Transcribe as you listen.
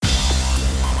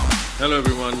Hello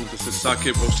everyone, this is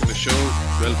Sakib hosting the show.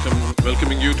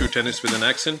 Welcoming you to Tennis with an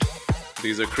Accent.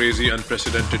 These are crazy,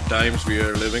 unprecedented times we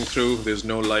are living through. There's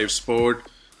no live sport.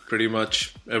 Pretty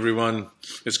much everyone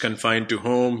is confined to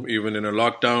home, even in a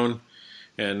lockdown.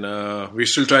 And we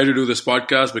still try to do this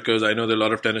podcast because I know there are a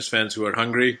lot of tennis fans who are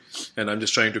hungry, and I'm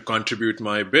just trying to contribute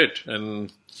my bit.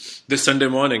 And this Sunday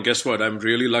morning, guess what? I'm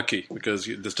really lucky because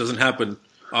this doesn't happen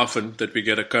often that we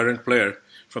get a current player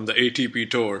from the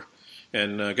ATP Tour.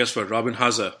 And guess what? Robin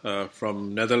Haase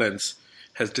from Netherlands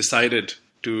has decided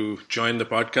to join the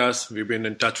podcast. We've been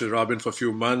in touch with Robin for a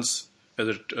few months as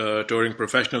a touring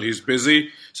professional. He's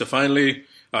busy. So finally,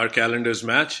 our calendars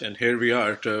match. And here we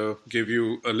are to give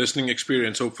you a listening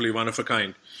experience, hopefully one of a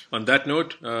kind. On that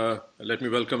note, let me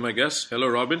welcome my guest. Hello,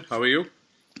 Robin. How are you?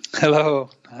 Hello.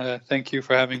 Thank you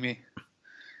for having me.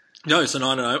 Yeah, it's an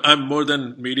honor. I'm more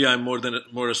than media. I'm more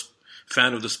a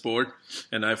fan of the sport,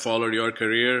 and I followed your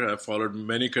career. I've followed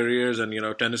many careers, and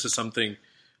tennis is something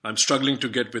I'm struggling to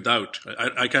get without.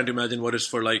 I can't imagine what it's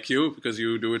for like you, because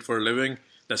you do it for a living.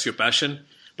 That's your passion.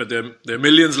 But there are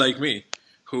millions like me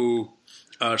who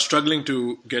are struggling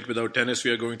to get without tennis.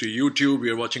 We are going to YouTube. We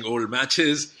are watching old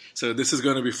matches. So this is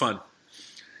going to be fun.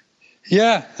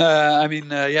 Yeah,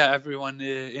 everyone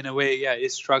in a way,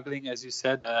 is struggling, as you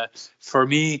said. For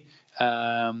me,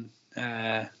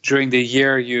 during the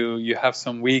year, you have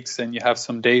some weeks and you have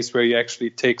some days where you actually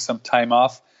take some time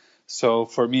off. So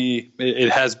for me, it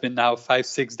has been now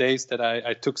 5-6 days that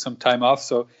I took some time off.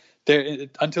 So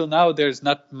until now, there's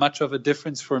not much of a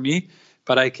difference for me.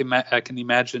 But I can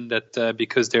imagine that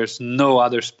because there's no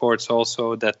other sports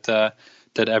also that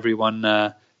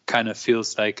everyone kind of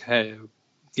feels like, hey,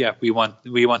 we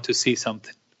want to see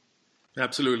something.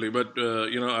 Absolutely, but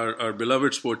our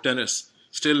beloved sport, tennis,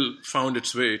 still found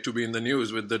its way to be in the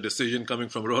news with the decision coming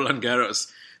from Roland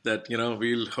Garros that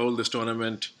we'll hold this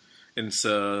tournament in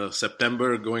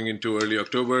September, going into early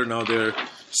October. Now there are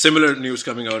similar news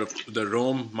coming out of the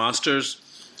Rome Masters.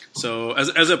 So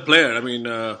as a player,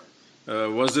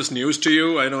 was this news to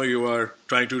you? I know you are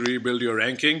trying to rebuild your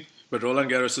ranking, but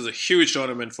Roland Garros is a huge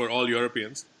tournament for all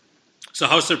Europeans. So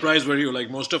how surprised were you, like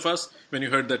most of us, when you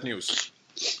heard that news?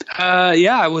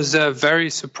 I was very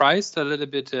surprised, a little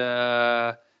bit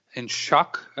in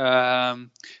shock.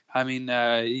 You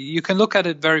can look at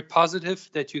it very positive,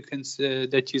 that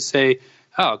you say,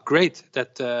 oh, great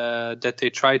that they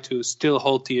try to still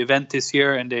hold the event this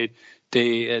year, and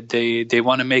they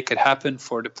want to make it happen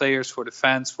for the players, for the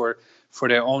fans, for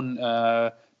their own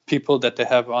people that they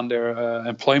have on their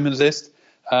employment list.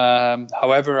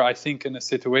 However, I think in a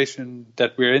situation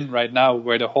that we're in right now,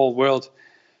 where the whole world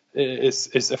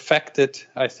is affected,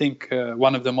 I think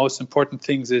one of the most important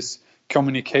things is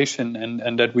communication,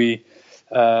 and that we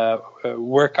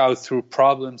work out through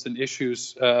problems and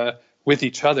issues with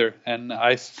each other. And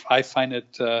I find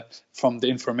it, from the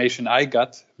information I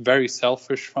got, very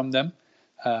selfish from them,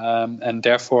 and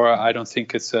therefore I don't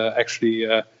think it's actually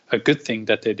a good thing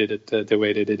that they did it the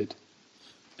way they did it.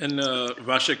 And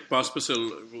Vasek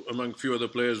Pospisil, among a few other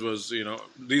players, was,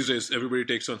 these days everybody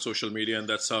takes on social media, and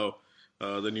that's how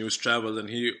the news travels. And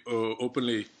he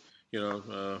openly,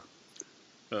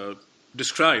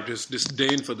 described his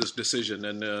disdain for this decision.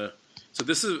 And so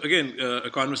this is, again, a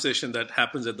conversation that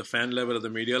happens at the fan level, at the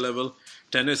media level.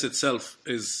 Tennis itself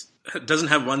doesn't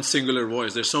have one singular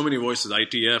voice. There's so many voices,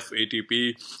 ITF,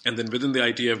 ATP, and then within the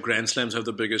ITF, Grand Slams have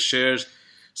the biggest shares.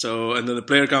 So, and then the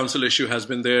player council issue has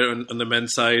been there on the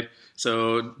men's side.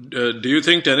 So, do you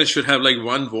think tennis should have like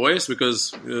one voice?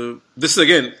 Because this is,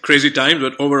 again, crazy times,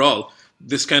 but overall,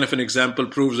 this kind of an example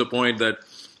proves the point that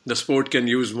the sport can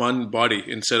use one body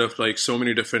instead of like so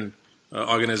many different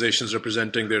organizations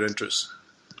representing their interests.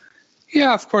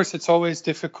 Yeah, of course, it's always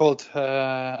difficult.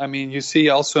 You see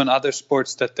also in other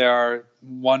sports that there are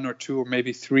one or two or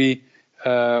maybe three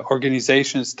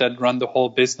organizations that run the whole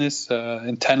business.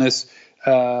 In tennis,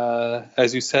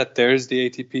 as you said, there is the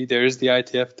ATP, there is the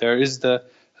ITF, there is there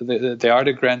are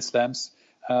the Grand Slams.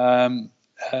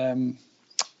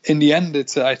 In the end,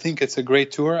 I think it's a great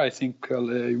tour. I think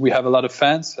we have a lot of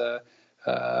fans.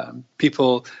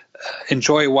 People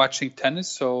enjoy watching tennis,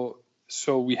 so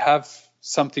we have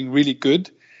something really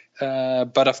good.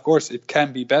 But of course, it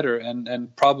can be better,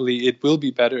 and probably it will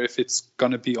be better if it's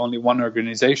going to be only one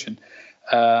organization.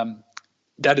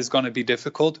 That is going to be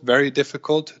difficult, very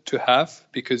difficult to have,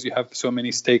 because you have so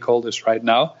many stakeholders right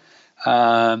now.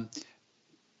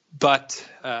 But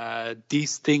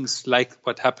these things, like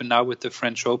what happened now with the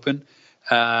French Open,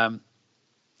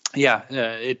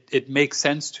 it makes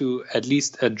sense to at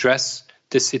least address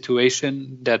the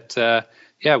situation that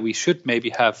we should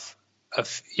maybe have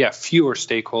fewer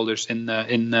stakeholders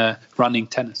in running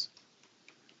tennis.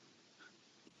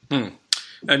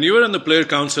 And you were in the player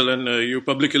council, and you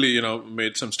publicly,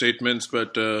 made some statements.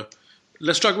 But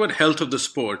let's talk about health of the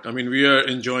sport. I mean, we are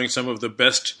enjoying some of the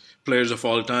best players of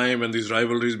all time, and these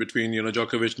rivalries between,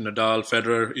 Djokovic, Nadal,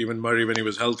 Federer, even Murray when he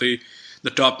was healthy.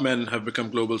 The top men have become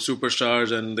global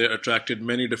superstars, and they attracted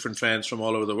many different fans from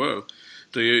all over the world.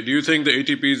 Do you think the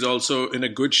ATP is also in a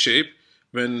good shape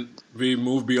when we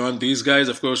move beyond these guys?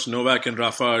 Of course, Novak and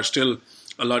Rafa are still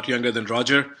a lot younger than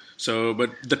Roger. So, but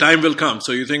the time will come.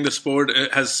 So you think the sport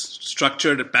has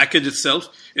structured a package itself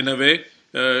in a way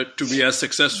to be as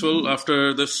successful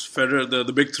after this Federer,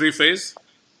 the big three phase?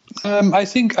 I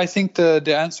think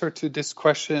the answer to this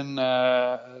question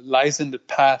lies in the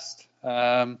past.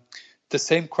 The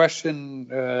same question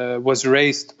was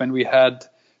raised when we had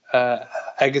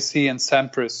Agassi and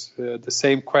Sampras. The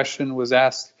same question was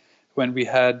asked when we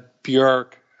had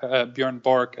Björn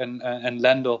Borg and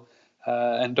Lendl.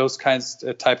 And those kinds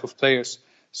type of players.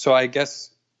 So I guess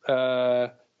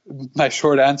my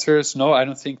short answer is no. I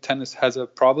don't think tennis has a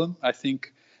problem. I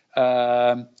think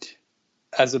as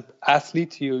an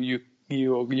athlete,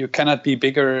 you cannot be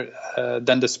bigger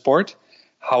than the sport.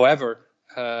 However,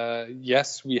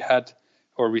 yes, we had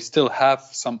or we still have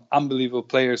some unbelievable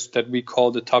players that we call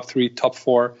the top 3, top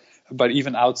 4. But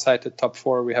even outside the top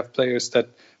 4, we have players that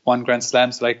won Grand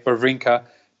Slams like Wawrinka,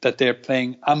 that they're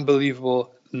playing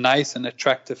unbelievable, nice and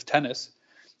attractive tennis.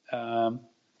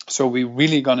 So we're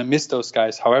really going to miss those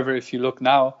guys. However, if you look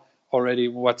now already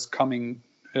what's coming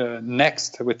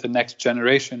next with the next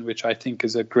generation, which I think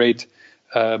is a great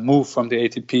move from the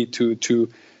ATP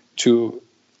to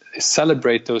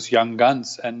celebrate those young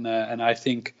guns. And I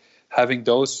think having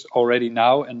those already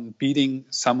now and beating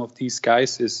some of these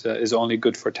guys is only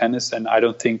good for tennis. And I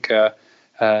don't think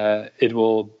it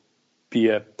will be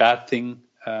a bad thing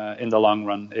in the long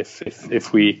run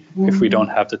if we don't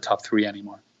have the top 3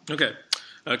 anymore. Okay.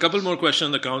 A couple more questions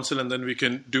on the council, and then we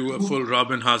can do a full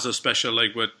Robin Haase special,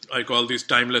 like what I call these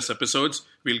timeless episodes.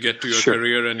 We'll get to your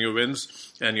career and your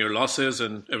wins and your losses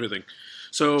and everything.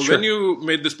 So when you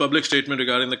made this public statement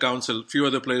regarding the council, few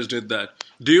other players did that.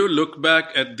 Do you look back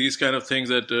at these kind of things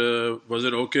that was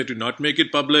it okay to not make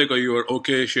it public, or you were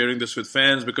okay sharing this with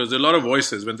fans? Because there are a lot of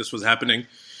voices when this was happening.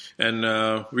 And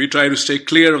we try to stay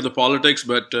clear of the politics,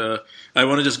 but I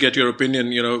want to just get your opinion.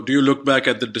 Do you look back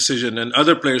at the decision? And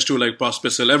other players too, like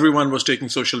Pospisil, everyone was taking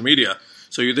social media.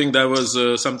 So you think that was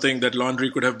something that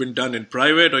laundry could have been done in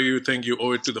private, or you think you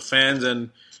owe it to the fans?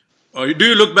 Or do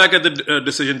you look back at the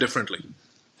decision differently?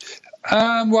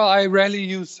 Well, I rarely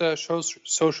use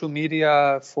social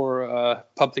media for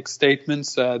public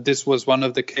statements. This was one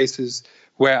of the cases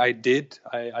where I did.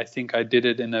 I think I did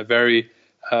it in a very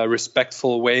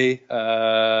respectful way,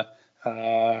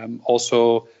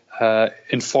 also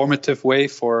informative way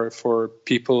for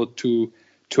people to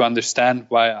understand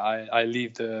why I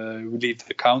leave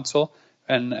the council,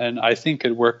 and I think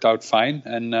it worked out fine.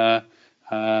 And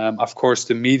of course,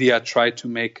 the media tried to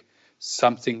make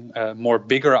something more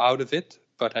bigger out of it,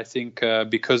 but I think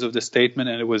because of the statement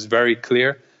and it was very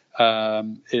clear,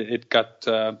 it got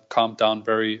calmed down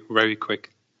very, very quick.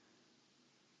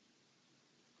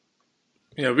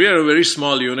 Yeah, we are a very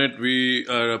small unit. We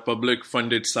are a public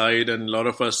funded site, and a lot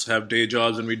of us have day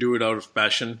jobs, and we do it out of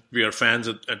passion. We are fans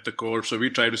at the core, so we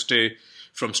try to stay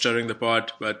from stirring the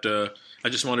pot. But I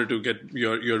just wanted to get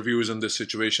your views on this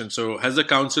situation. So has the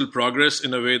council progressed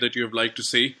in a way that you have liked to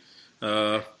see?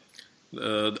 Are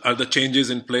the changes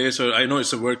in place? Or I know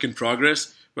it's a work in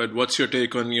progress, but what's your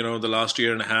take on the last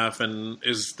year and a half, and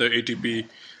is the ATP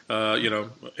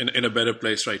in a better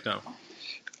place right now?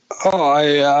 Oh,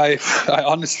 I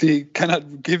honestly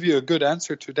cannot give you a good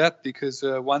answer to that, because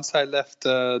once I left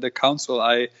the council,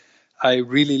 I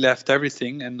really left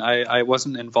everything, and I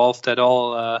wasn't involved at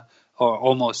all, or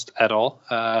almost at all.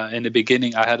 In the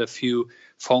beginning, I had a few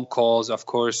phone calls, of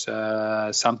course.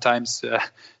 Sometimes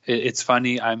it's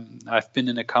funny. I've been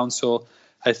in a council,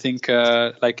 I think,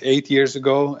 like 8 years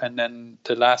ago, and then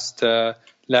the last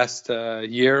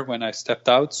year when I stepped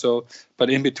out. So, but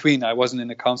in between, I wasn't in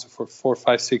the council for 4,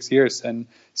 5, 6 years, and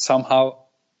somehow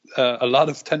a lot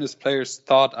of tennis players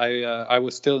thought I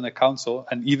was still in the council,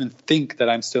 and even think that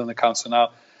I'm still in the council now.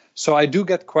 So I do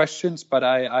get questions, but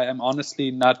I am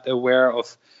honestly not aware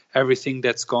of everything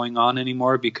that's going on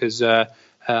anymore, because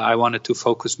I wanted to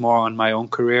focus more on my own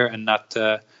career and not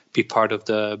be part of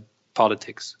the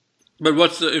politics.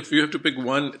 But if you have to pick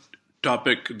one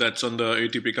topic that's on the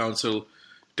ATP Council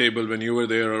table when you were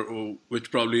there, or which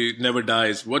probably never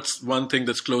dies, what's one thing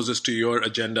that's closest to your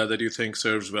agenda that you think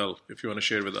serves well, if you want to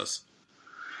share with us?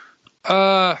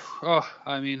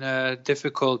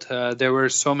 Difficult. There were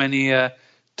so many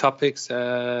topics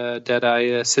that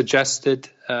I suggested.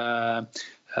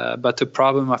 But the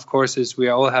problem, of course, is we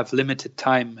all have limited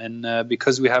time, and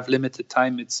because we have limited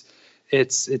time, it's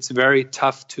very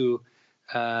tough to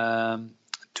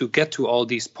get to all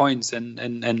these points.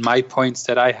 And my points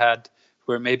that I had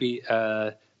were maybe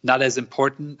not as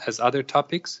important as other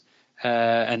topics,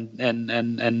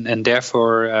 and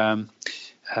therefore,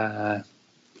 I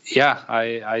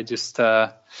just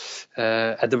at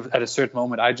a certain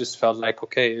moment I just felt like,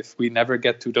 okay, if we never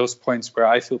get to those points where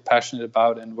I feel passionate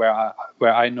about and where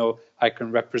I know I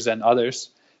can represent others,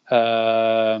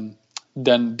 then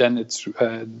it's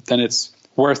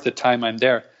worth the time I'm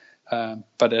there.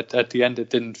 But at the end, it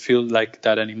didn't feel like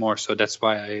that anymore. So that's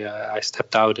why I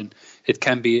stepped out. And it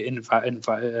can be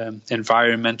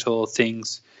environmental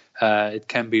things. It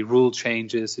can be rule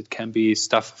changes. It can be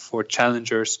stuff for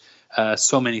challengers.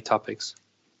 So many topics.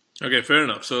 Okay, fair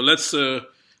enough. So let's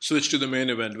switch to the main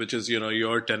event, which is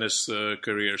your tennis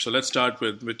career. So let's start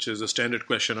with, which is a standard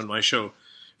question on my show,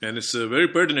 and it's a very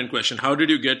pertinent question. How did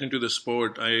you get into the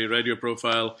sport? I read your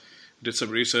profile, did some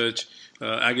research.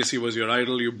 Agassi was your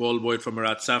idol. You ball boyed for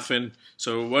Marat Safin.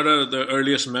 So what are the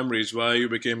earliest memories why you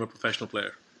became a professional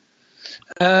player?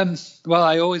 Well,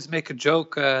 I always make a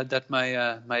joke that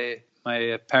my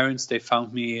parents, they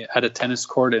found me at a tennis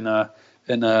court in a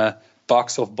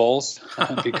box of balls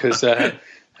because when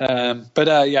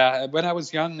I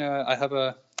was young, I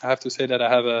have to say that I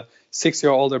have a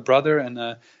 6-year older brother and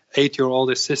a 8-year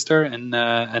older sister, and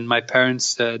my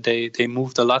parents they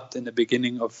moved a lot in the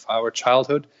beginning of our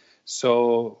childhood.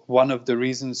 So one of the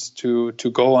reasons to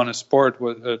go on a sport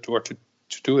was, or to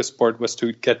do a sport was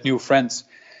to get new friends.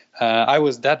 I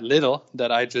was that little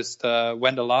that I just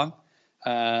went along,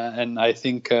 and I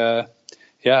think I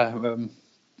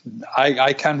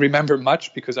can't remember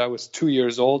much because I was 2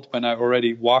 years old when I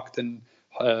already walked and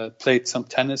played some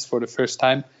tennis for the first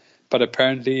time. But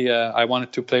apparently I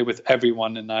wanted to play with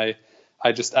everyone, and I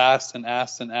just asked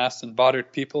and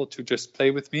bothered people to just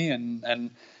play with me,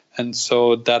 and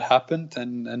so that happened.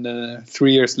 And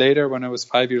 3 years later, when I was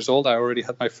 5 years old, I already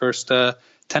had my first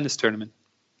tennis tournament.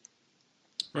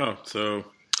 Oh, so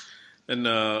in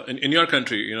your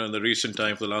country, in the recent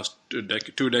time, for the last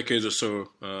 2 decades or so,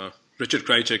 Richard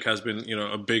Krajicek has been,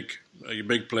 a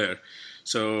big player.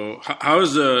 So how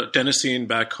is the tennis scene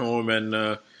back home?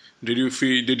 And did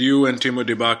you and Timo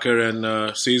de Backer and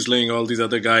Siesling, all these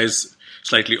other guys,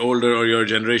 slightly older or your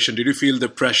generation, did you feel the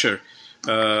pressure?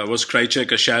 Was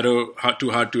Krajicek a shadow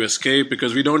too hard to escape?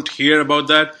 Because we don't hear about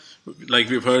that. Like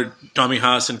we've heard, Tommy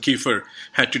Haas and Kiefer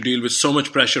had to deal with so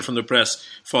much pressure from the press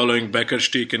following Becker,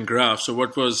 Stieck, and Graf. So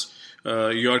what was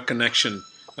your connection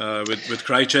with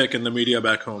Krajicek and the media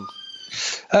back home?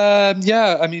 I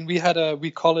mean, we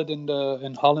call it in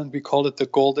Holland, we call it the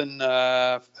golden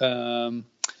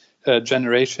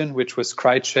generation, which was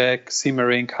Krajicek,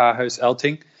 Siemerink, Haarhuis,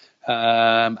 Elting.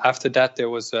 After that, there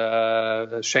was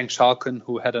Schenk Schalken,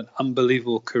 who had an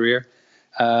unbelievable career.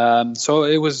 So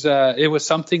it was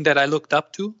something that I looked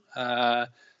up to. I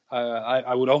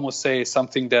would almost say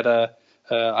something that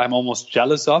I'm almost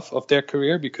jealous of their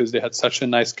career because they had such a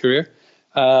nice career.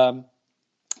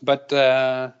 But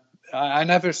I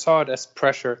never saw it as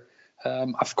pressure.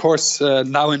 Of course,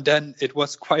 now and then it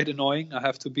was quite annoying, I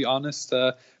have to be honest,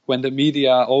 when the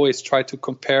media always try to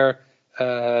compare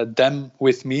them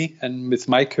with me and with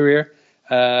my career.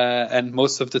 And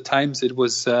most of the times it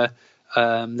was,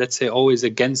 let's say, always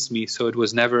against me. So it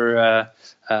was never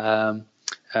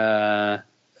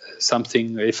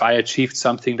something, if I achieved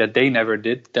something that they never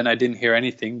did, then I didn't hear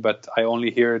anything. But I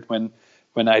only hear it when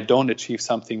I don't achieve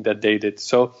something that they did.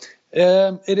 So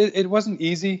it wasn't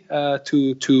easy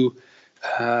to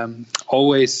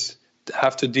always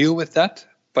have to deal with that,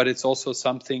 but it's also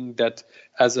something that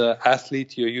as an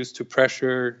athlete you're used to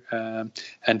pressure,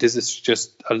 and this is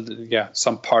just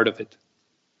some part of it.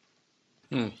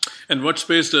 And what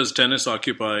space does tennis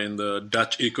occupy in the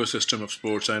Dutch ecosystem of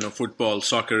sports? I know football,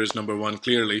 soccer is number one,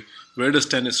 clearly. Where does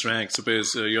tennis rank?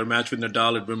 Suppose your match with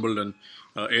Nadal at Wimbledon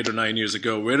 8 or 9 years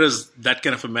ago, where does that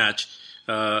kind of a match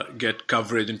get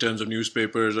coverage in terms of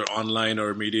newspapers or online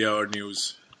or media or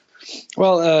news?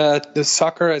 Well, the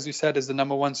soccer, as you said, is the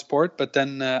number one sport, but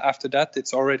then after that,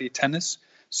 it's already tennis.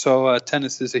 So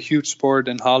tennis is a huge sport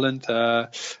in Holland. A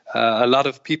lot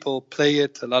of people play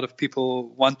it. A lot of people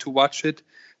want to watch it.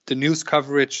 The news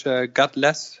coverage got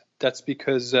less. That's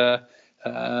because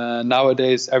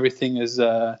nowadays everything is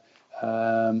you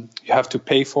have to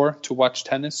pay for to watch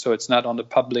tennis. So it's not on the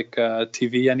public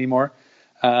TV anymore.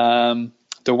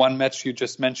 The one match you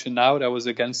just mentioned now, that was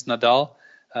against Nadal.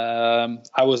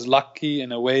 I was lucky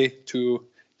in a way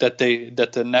that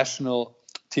the national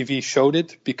TV showed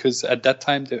it, because at that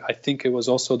time I think it was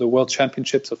also the World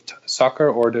Championships of soccer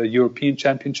or the European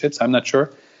Championships. I'm not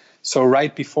sure. So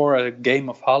right before a game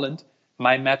of Haaland,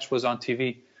 my match was on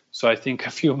TV. So I think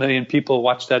a few million people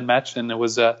watched that match, and it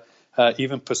was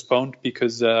even postponed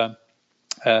because or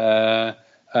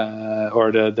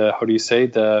the how do you say,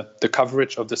 the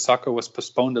coverage of the soccer was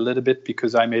postponed a little bit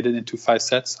because I made it into 5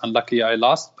 sets. Unlucky I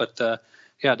lost, but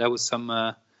that was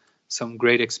some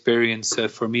great experience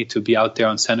for me to be out there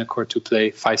on center court to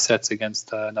play 5 sets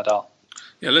against Nadal.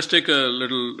 Yeah, let's take a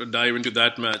little dive into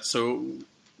that match. So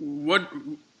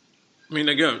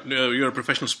again, you're a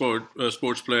professional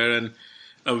sports player, and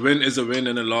a win is a win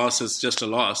and a loss is just a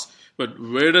loss. But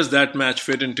where does that match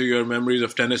fit into your memories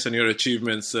of tennis and your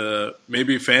achievements?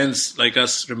 Maybe fans like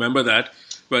us remember that,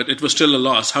 but it was still a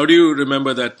loss. How do you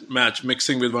remember that match,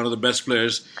 mixing with one of the best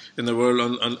players in the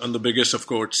world on the biggest of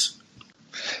courts?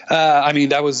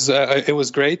 That was it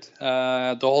was great.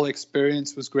 The whole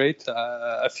experience was great.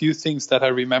 A few things that I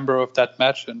remember of that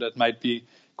match, and that might be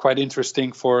quite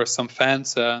interesting for some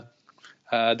fans.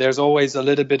 There's always a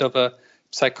little bit of a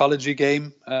psychology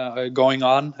game going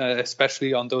on,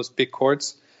 especially on those big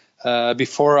courts.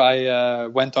 Before I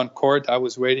went on court, I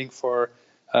was waiting for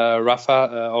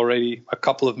Rafa already a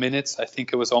couple of minutes. I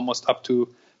think it was almost up to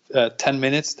 10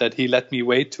 minutes that he let me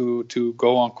wait to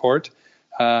go on court.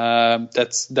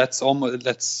 That's almost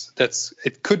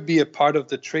it could be a part of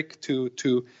the trick to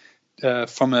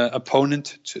from an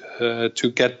opponent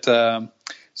to get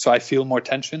so I feel more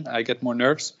tension, I get more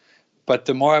nerves. But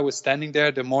the more I was standing there,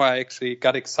 the more I actually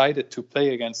got excited to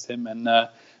play against him. And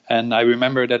I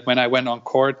remember that when I went on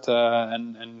court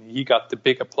and he got the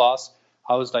big applause,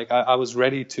 I was like, I was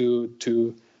ready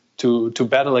to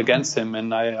battle against him.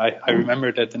 And I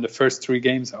remember that in the first 3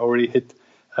 games, I already hit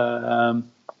 8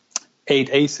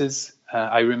 aces.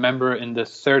 I remember in the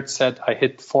 3rd set, I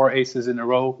hit 4 aces in a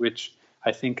row, which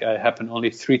I think happened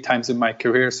only 3 times in my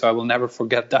career. So I will never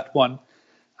forget that one.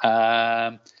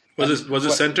 Was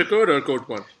it center court or court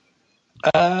 1?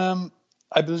 I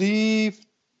believe,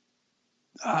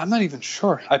 I'm not even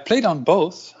sure. I played on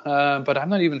both, but I'm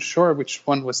not even sure which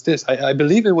one was this. I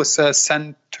believe it was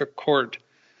center court,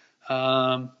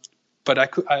 but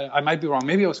I might be wrong.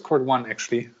 Maybe it was court 1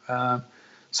 actually.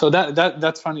 So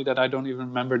that's funny that I don't even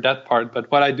remember that part. But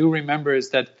what I do remember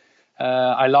is that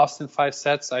I lost in 5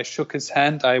 sets. I shook his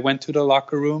hand. I went to the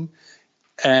locker room,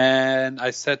 and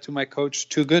I said to my coach,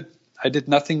 "Too good. I did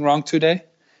nothing wrong today,"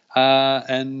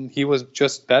 and he was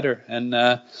just better. And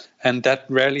that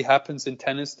rarely happens in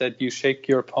tennis, that you shake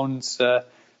your opponent's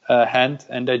hand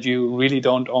and that you really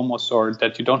don't or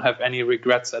that you don't have any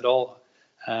regrets at all.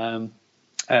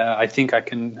 I think I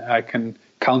can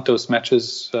count those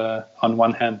matches on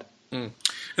one hand. Mm.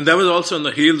 And that was also on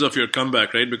the heels of your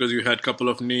comeback, right? Because you had a couple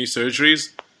of knee surgeries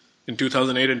in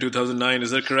 2008 and 2009. Is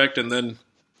that correct? And then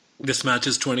this match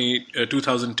is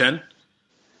 2010.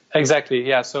 Exactly,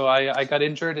 yeah. So I got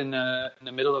injured in the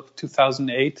middle of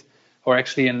 2008, or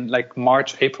actually in like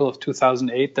April of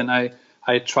 2008. Then I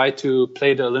tried to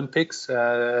play the Olympics,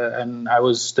 and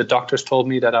the doctors told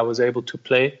me that I was able to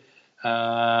play.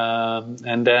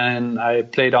 And then I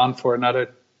played on for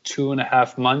another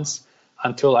 2.5 months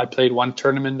until I played one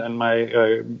tournament, and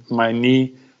my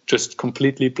knee just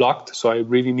completely blocked. So I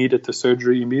really needed the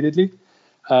surgery immediately.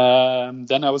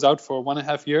 Then I was out for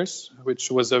 1.5 years, which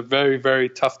was a very, very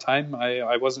tough time.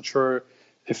 I wasn't sure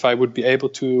if I would be able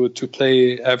to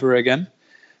play ever again.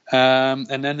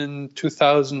 And then in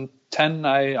 2010,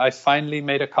 I finally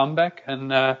made a comeback,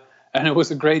 and it was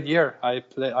a great year. I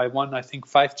won, I think,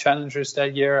 5 challengers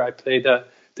that year. I played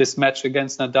this match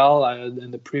against Nadal. In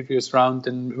the previous round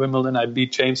in Wimbledon, I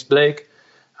beat James Blake.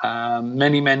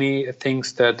 Many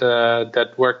things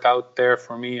that worked out there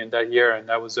for me in that year, and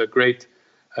that was a great.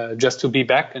 Just to be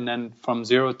back, and then from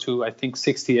 0 to I think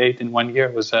 68 in 1 year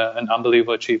was an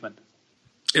unbelievable achievement.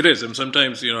 It is, and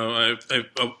sometimes I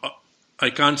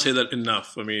can't say that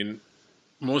enough. I mean,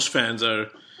 most fans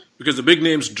because the big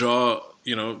names draw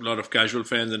a lot of casual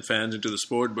fans and fans into the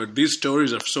sport, but these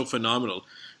stories are so phenomenal.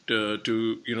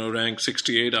 To rank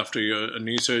 68 after your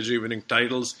knee surgery, winning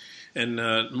titles. And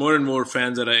more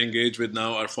fans that I engage with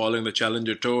now are following the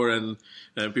Challenger Tour, and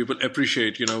people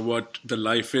appreciate, what the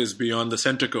life is beyond the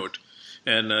center court.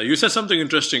 And you said something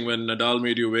interesting when Nadal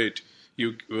made you wait.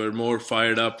 You were more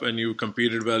fired up and you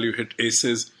competed well, you hit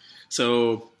aces.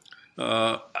 So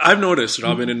I've noticed,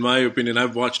 Robin, in my opinion,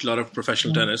 I've watched a lot of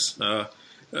professional tennis.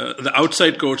 The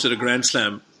outside courts at a Grand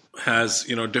Slam has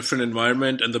different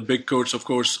environment, and the big courts of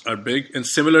course are big. And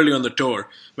similarly on the tour,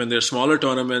 when there are smaller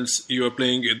tournaments, you are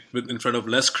playing it in front of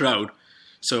less crowd,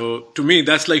 So to me,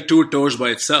 that's like two tours by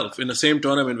itself. In the same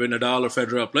tournament, when Nadal or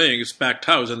Federer are playing, it's packed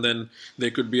house, and then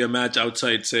there could be a match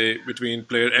outside, say, between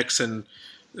player X and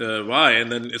Y,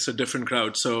 and then it's a different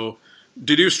crowd. So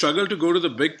did you struggle to go to the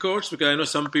big courts? Because I know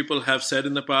some people have said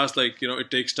in the past, like,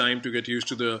 it takes time to get used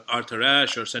to the Arthur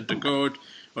Ashe or Center Court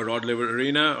or Rod Laver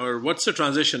Arena. Or what's the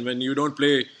transition when you don't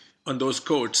play on those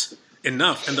courts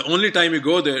enough, and the only time you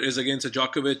go there is against a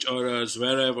Djokovic or a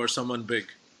Zverev or someone big?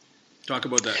 Talk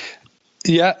about that.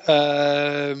 Yeah,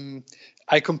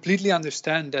 I completely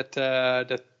understand that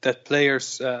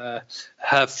players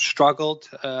have struggled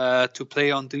to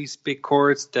play on these big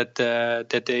courts, that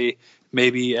they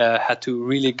maybe had to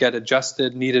really get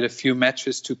adjusted, needed a few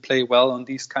matches to play well on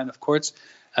these kind of courts.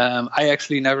 I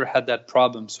actually never had that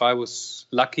problem, so I was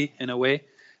lucky in a way.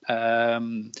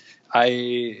 One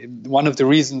of the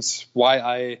reasons why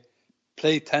I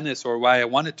play tennis, or why I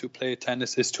wanted to play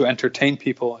tennis, is to entertain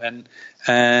people, and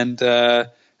to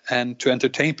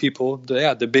entertain people,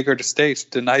 the bigger the stage,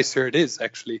 the nicer it is,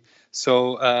 actually.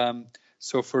 So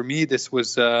for me, this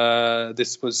was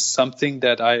something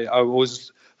that I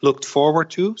always looked forward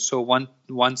to. So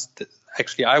once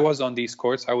actually I was on these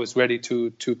courts, I was ready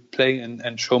to play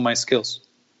and show my skills.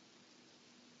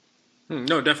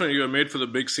 No, definitely you are made for the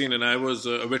big scene, and I was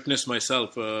a witness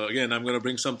myself. Again, I'm going to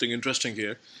bring something interesting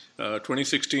here.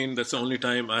 2016, that's the only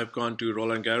time I've gone to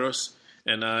Roland Garros,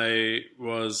 and I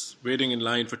was waiting in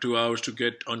line for 2 hours to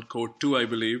get on court 2, I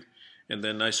believe. And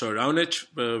then I saw Raonic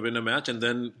win a match, and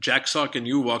then Jack Sock and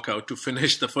you walk out to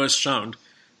finish the first round.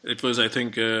 It was, I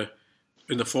think, in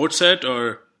the fourth set,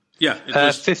 or it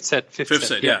was fifth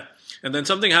set. Yeah. And then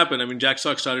something happened. I mean, Jack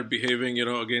Sock started behaving,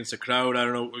 against the crowd. I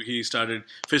don't know. He started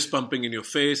fist pumping in your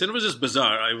face, and it was just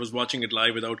bizarre. I was watching it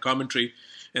live without commentary,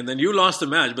 and then you lost the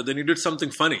match. But then you did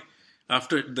something funny.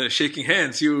 After the shaking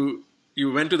hands, you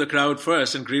went to the crowd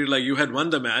first and greeted like you had won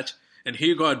the match, and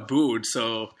he got booed.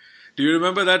 So, do you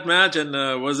remember that match? And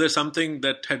was there something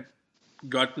that had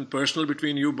gotten personal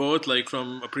between you both, like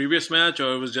from a previous match,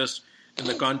 or it was just in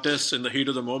the contest, in the heat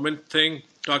of the moment thing?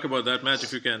 Talk about that match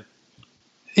if you can.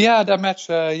 Yeah, that match.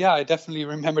 I definitely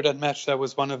remember that match. That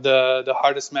was one of the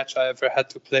hardest match I ever had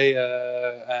to play,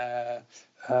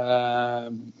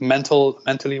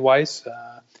 mentally wise.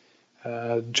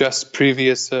 Just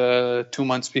previous 2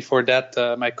 months before that,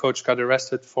 my coach got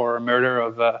arrested for murder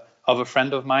of a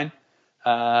friend of mine,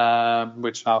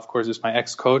 which now, of course, is my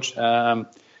ex-coach. And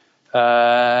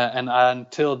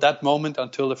until that moment,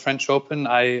 until the French Open,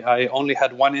 I only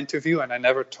had one interview, and I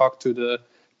never talked to the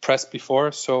press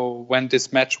before. So when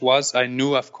this match was, I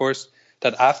knew, of course,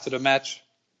 that after the match,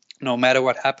 no matter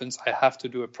what happens, I have to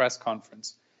do a press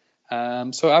conference.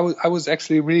 So I was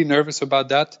actually really nervous about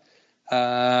that.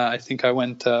 I think I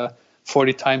went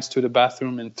 40 times to the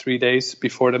bathroom in 3 days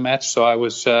before the match. So I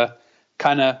was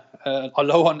kind of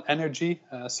low on energy.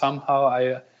 Somehow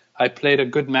I played a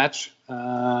good match.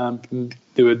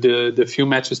 The few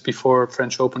matches before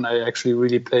French Open, I actually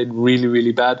really played really,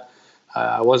 really bad.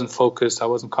 I wasn't focused. I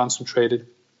wasn't concentrated.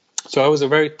 So it was a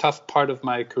very tough part of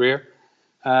my career.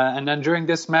 And then during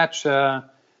this match,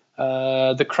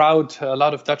 the crowd, a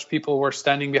lot of Dutch people were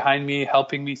standing behind me,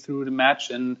 helping me through the match.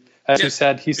 And as you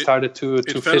said, he started to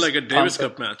It felt like a Davis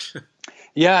Cup match.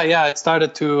 Yeah, it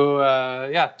started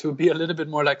to be a little bit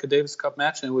more like a Davis Cup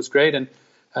match, and it was great. And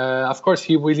of course,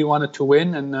 he really wanted to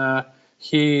win, and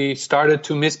he started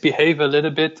to misbehave a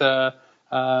little bit.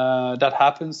 That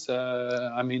happens.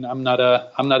 I mean, I'm not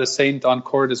a saint on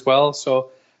court as well,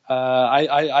 so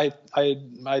I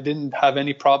didn't have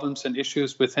any problems and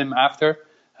issues with him after.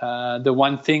 The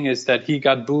one thing is that he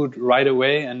got booed right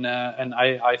away, and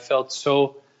I felt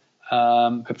so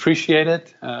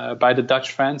appreciated by the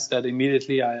Dutch fans that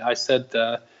immediately I said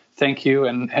thank you,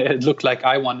 and it looked like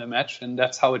I won the match, and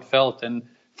that's how it felt. And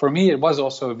for me, it was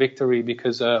also a victory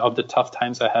because of the tough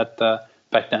times I had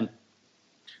back then.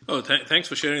 Oh, thanks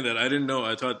for sharing that. I didn't know.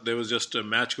 I thought there was just a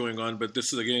match going on, but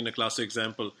this is, again, a classic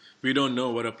example. We don't know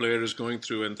what a player is going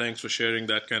through, and thanks for sharing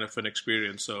that kind of an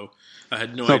experience. So I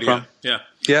had no idea. Problem.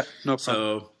 Yeah, no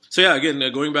problem. So yeah, again,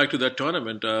 going back to that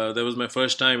tournament, that was my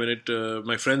first time, and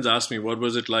my friends asked me, what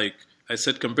was it like? I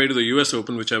said, compared to the US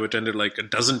Open, which I've attended like a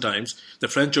dozen times, the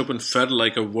French Open felt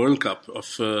like a World Cup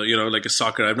of, like a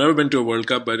soccer. I've never been to a World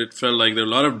Cup, but it felt like there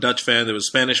were a lot of Dutch fans, there were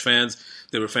Spanish fans,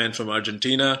 there were fans from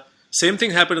Argentina. Same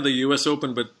thing happened at the US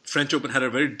Open, but French Open had a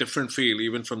very different feel,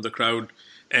 even from the crowd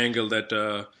angle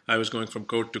that I was going from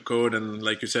court to court. And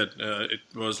like you said, it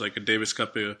was like a Davis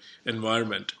Cup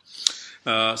environment.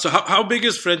 So how big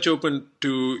is French Open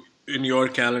in your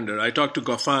calendar? I talked to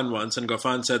Goffin once, and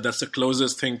Goffin said that's the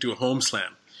closest thing to a home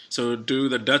slam. So do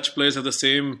the Dutch players have the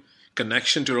same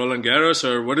connection to Roland Garros,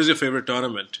 or what is your favorite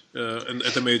tournament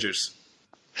at the majors?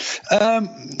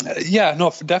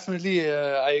 Definitely.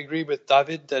 I agree with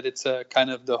David that it's kind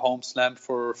of the home slam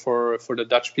for the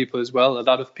Dutch people as well. A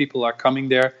lot of people are coming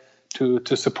there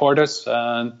to support us.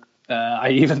 I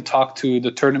even talked to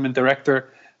the tournament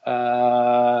director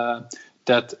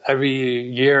that every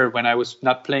year when I was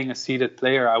not playing a seeded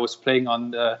player, I was playing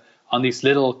on these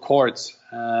little courts.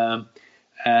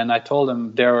 And I told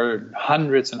him there are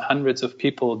hundreds and hundreds of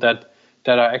people that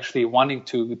are actually wanting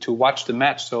to watch the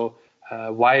match. So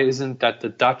why isn't that the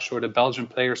Dutch or the Belgian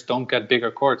players don't get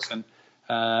bigger courts? And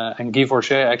Guy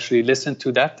Forget actually listened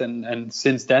to that. And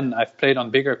since then, I've played on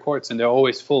bigger courts and they're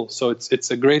always full. So it's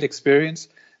a great experience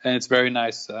and it's very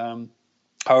nice.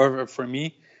 However, for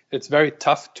me, it's very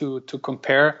tough to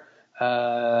compare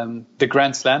the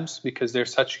Grand Slams because they're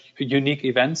such unique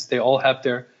events. They all have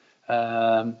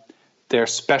their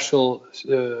special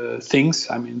things.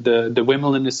 I mean, the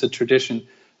Wimbledon is a tradition.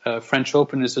 French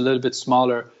Open is a little bit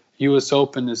smaller. US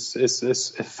Open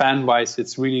is fan-wise,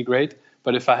 it's really great.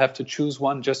 But if I have to choose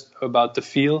one just about the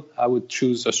feel, I would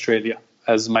choose Australia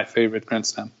as my favorite Grand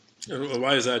Slam.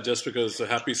 Why is that? Just because the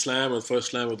happy slam or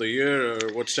first slam of the year, or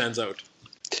what stands out?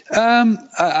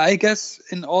 I guess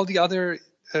in all the other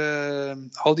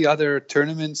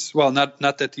tournaments, well,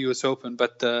 not at the US Open,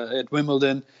 but at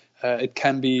Wimbledon, it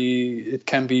can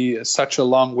be such a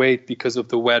long wait because of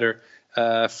the weather.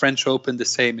 French Open the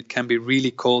same. It can be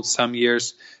really cold some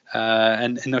years,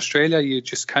 and in Australia you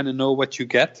just kind of know what you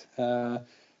get.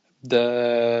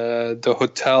 The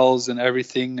hotels and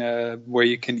everything where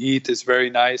you can eat is very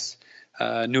nice.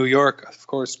 New York, of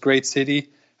course, great city,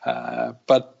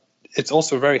 but it's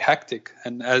also very hectic.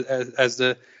 And as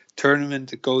the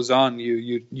tournament goes on,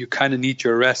 you kind of need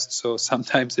your rest. So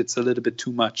sometimes it's a little bit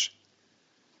too much.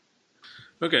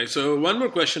 Okay, so one more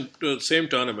question to the same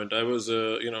tournament. I was,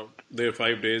 there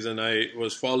 5 days, and I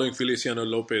was following Feliciano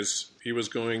Lopez. He was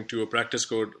going to a practice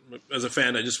court. As a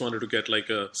fan, I just wanted to get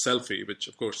like a selfie, which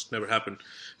of course never happened.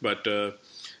 But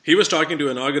he was talking to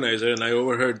an organizer, and I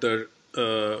overheard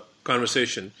the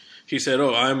conversation. He said,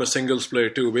 "Oh, I'm a singles player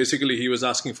too." Basically, he was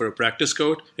asking for a practice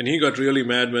court, and he got really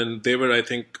mad when they were, I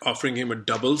think, offering him a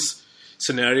doubles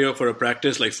scenario for a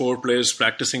practice, like 4 players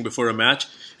practicing before a match.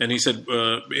 And he said,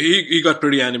 he got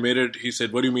pretty animated. He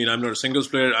said, "What do you mean? I'm not a singles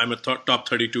player. I'm a top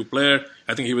 32 player."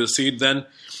 I think he was a seed then.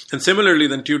 And similarly,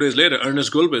 then 2 days later,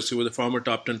 Ernest Gulbis, who was a former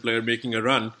top 10 player making a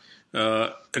run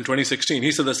in 2016,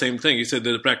 he said the same thing. He said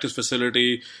the practice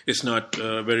facility is not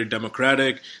very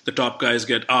democratic. The top guys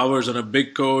get hours on a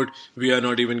big court. We are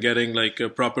not even getting like a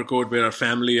proper court where our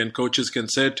family and coaches can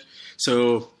sit.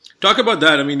 So talk about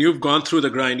that. I mean, you've gone through the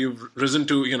grind. You've risen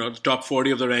to, the top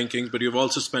 40 of the rankings, but you've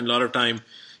also spent a lot of time,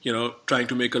 trying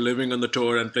to make a living on the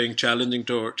tour and playing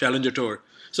Challenger Tour.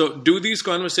 So do these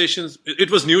conversations,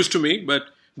 it was news to me, but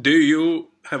do you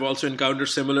have also encountered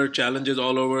similar challenges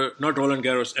all over, not Roland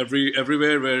Garros,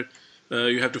 everywhere where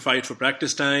you have to fight for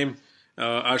practice time?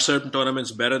 Are certain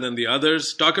tournaments better than the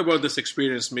others? Talk about this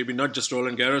experience, maybe not just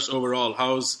Roland Garros, overall.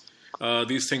 How's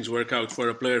these things work out for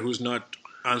a player who's not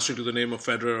answering to the name of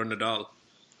Federer or Nadal?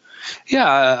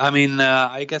 Yeah, I mean,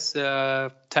 I guess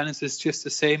tennis is just the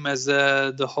same as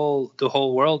the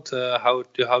whole world. How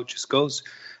it just goes.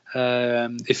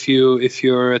 If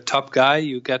you're a top guy,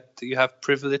 you have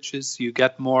privileges, you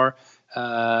get more,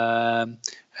 and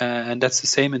that's the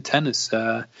same in tennis.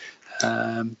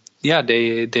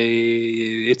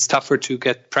 It's tougher to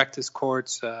get practice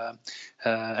courts.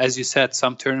 As you said,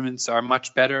 some tournaments are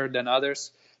much better than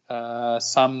others.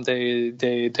 Some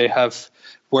they have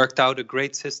worked out a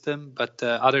great system, but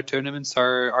other tournaments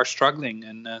are struggling,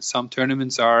 and some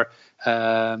tournaments are,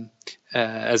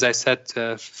 as I said,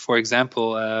 for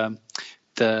example,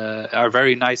 are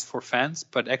very nice for fans,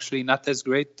 but actually not as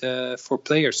great for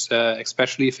players,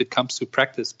 especially if it comes to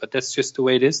practice. But that's just the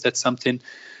way it is. That's something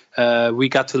we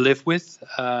got to live with.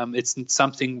 It's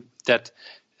something that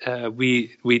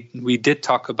we did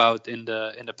talk about in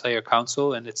the player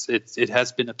council, and it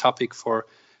has been a topic for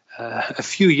a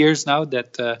few years now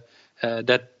that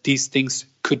these things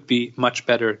could be much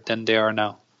better than they are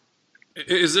now.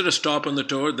 Is there a stop on the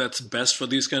tour that's best for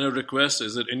these kind of requests?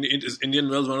 Is Indian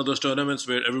Wells one of those tournaments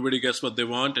where everybody gets what they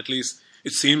want? At least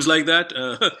it seems like that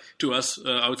to us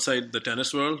outside the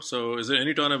tennis world. So is there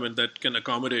any tournament that can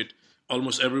accommodate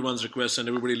almost everyone's requests and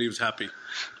everybody leaves happy?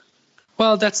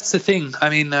 Well, that's the thing. I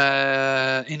mean,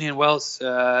 Indian Wells,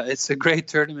 it's a great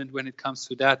tournament when it comes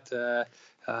to that.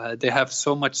 They have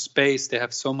so much space. They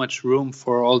have so much room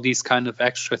for all these kind of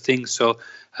extra things. So,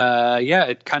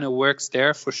 it kind of works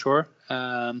there for sure.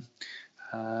 But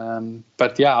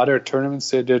other tournaments,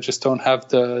 they just don't have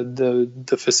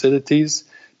the facilities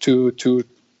to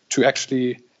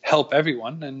actually help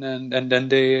everyone, and then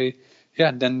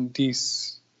then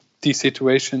these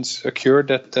situations occur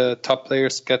that the top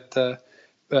players get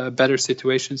better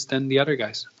situations than the other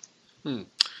guys. All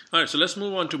right, so let's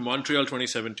move on to Montreal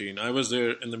 2017. I was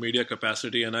there in the media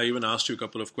capacity, and I even asked you a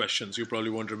couple of questions. You probably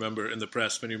won't remember in the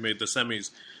press when you made the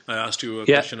semis. I asked you a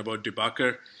question about De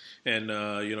Backer, and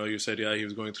you said, he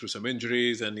was going through some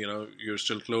injuries, and you're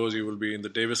still close. You will be in the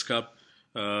Davis Cup,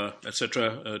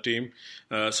 etc. Team.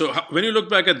 So when you look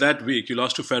back at that week, you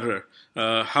lost to Federer.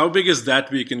 How big is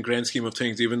that week in grand scheme of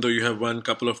things? Even though you have won a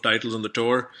couple of titles on the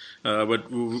tour,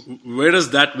 but where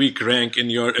does that week rank in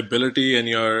your ability and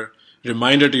your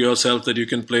reminder to yourself that you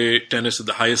can play tennis at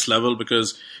the highest level?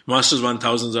 Because Masters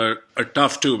 1000s are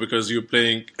tough too, because you're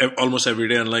playing almost every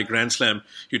day. Unlike Grand Slam,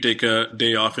 you take a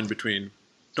day off in between.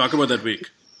 Talk about that week.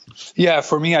 Yeah,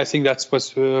 for me, I think that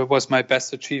was my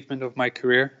best achievement of my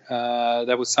career.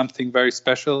 That was something very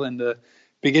special. In the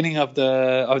beginning of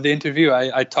the interview,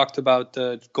 I talked about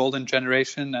the golden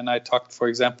generation, and I talked, for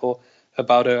example,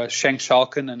 about Schenk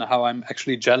Schalken and how I'm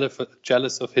actually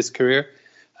jealous of his career.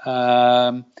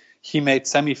 He made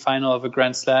semi-final of a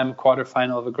Grand Slam,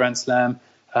 quarter-final of a Grand Slam,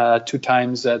 2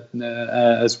 times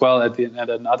as well at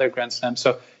another Grand Slam.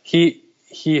 So he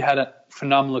had a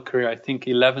phenomenal career. I think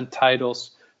 11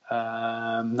 titles,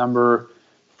 top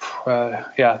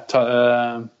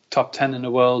 10 in the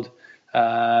world.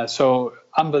 So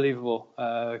unbelievable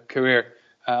career.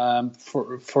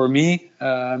 For me,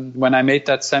 when I made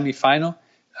that semi-final,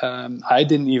 I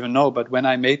didn't even know, but when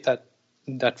I made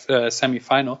that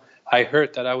semi-final, I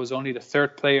heard that I was only the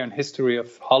 3rd player in history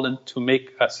of Holland to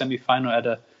make a semi-final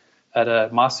at a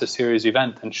Master Series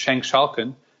event, and Schenk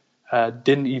Schalken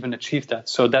didn't even achieve that.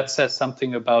 So that says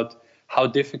something about how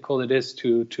difficult it is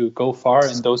to go far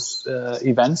in those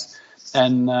events,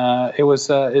 and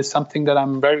it's something that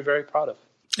I'm very, very proud of.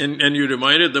 And you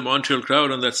reminded the Montreal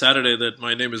crowd on that Saturday that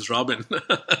my name is Robin.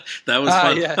 That was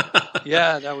fun.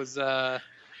 Yeah, that was.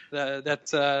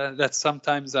 That's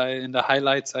sometimes in the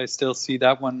highlights I still see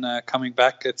that one coming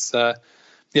back. It's fun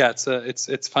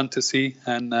to see,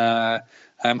 and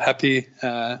I'm happy.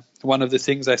 One of the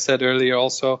things I said earlier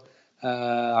also,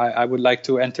 I would like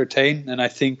to entertain, and I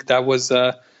think that was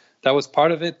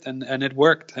part of it, and it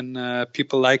worked, and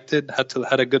people liked it,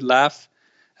 had a good laugh,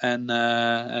 and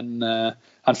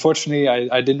unfortunately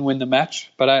I didn't win the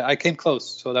match, but I came close,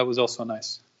 so that was also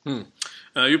nice.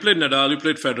 You played Nadal, you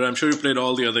played Federer. I'm sure you played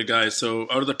all the other guys. So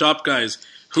out of the top guys,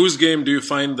 whose game do you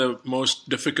find the most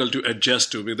difficult to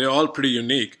adjust to? They're all pretty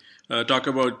unique. Talk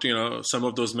about some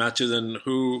of those matches and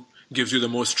who gives you the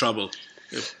most trouble.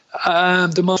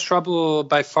 The most trouble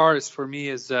by far is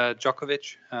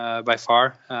Djokovic. By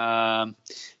far,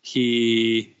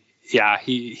 he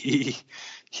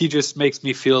just makes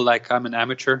me feel like I'm an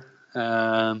amateur.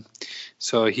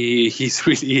 So he's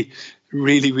really,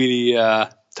 really, really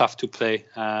tough to play.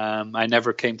 I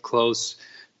never came close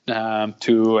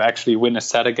to actually win a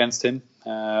set against him,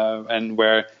 and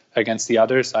where against the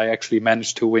others I actually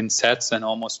managed to win sets and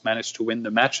almost managed to win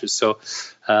the matches. So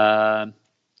I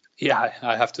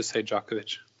have to say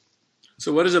Djokovic.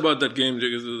 So what is about that game?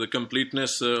 The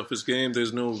completeness of his game,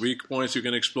 there's no weak points you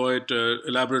can exploit.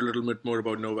 Elaborate a little bit more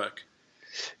about Novak.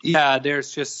 Yeah,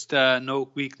 there's just no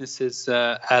weaknesses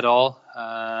at all.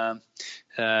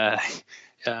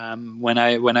 When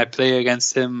I play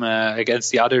against him,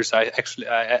 against the others, I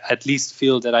at least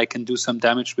feel that I can do some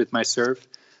damage with my serve.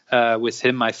 With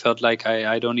him, I felt like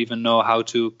I don't even know how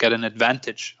to get an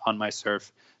advantage on my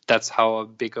serve. That's how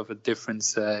big of a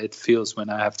difference it feels when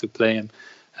I have to play him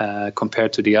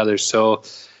compared to the others. So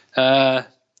I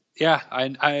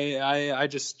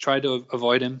just try to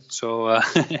avoid him. So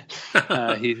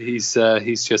he's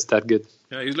just that good.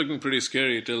 Yeah, he's looking pretty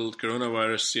scary till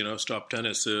coronavirus, stopped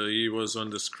tennis. He was on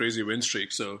this crazy win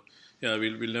streak. So, yeah,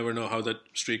 we'll never know how that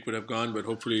streak would have gone. But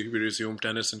hopefully we resume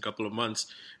tennis in a couple of months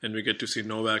and we get to see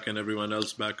Novak and everyone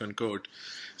else back on court.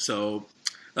 So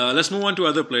let's move on to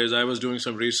other players. I was doing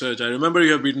some research. I remember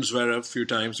you have beaten Zverev a few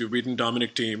times. You've beaten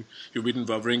Dominic Thiem. You've beaten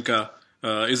Wawrinka.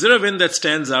 Is there a win that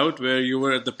stands out where you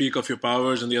were at the peak of your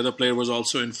powers and the other player was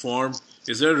also in form?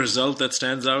 Is there a result that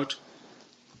stands out?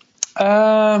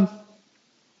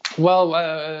 Well,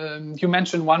 you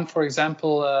mentioned one, for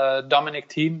example, Dominic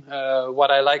Thiem. What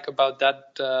I like about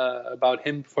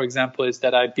him, for example, is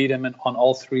that I beat him on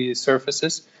all 3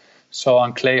 surfaces, so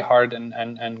on clay, hard,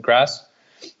 and grass.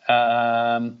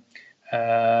 One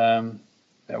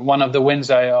of the wins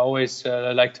I always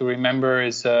like to remember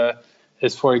is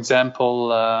for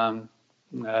example,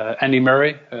 Andy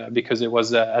Murray, because it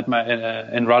was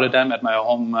in Rotterdam at my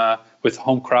home with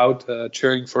home crowd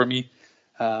cheering for me.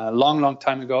 long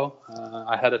time ago.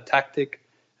 I had a tactic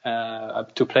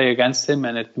to play against him,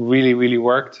 and it really, really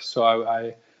worked. So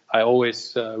I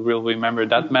always will remember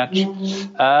that match.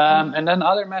 And then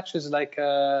other matches like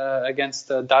against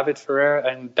David Ferrer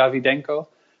and Davydenko,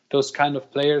 those kind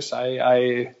of players,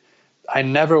 I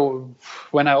never,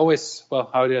 when I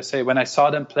saw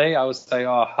them play, I was like,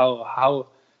 oh,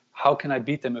 how can I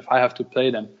beat them if I have to play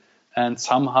them? And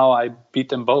somehow I beat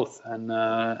them both, and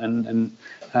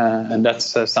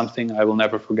that's something I will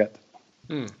never forget.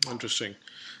 Interesting.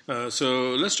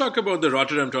 So let's talk about the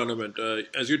Rotterdam tournament.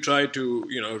 As you try to,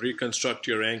 reconstruct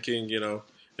your ranking,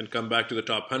 and come back to the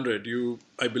top 100, you,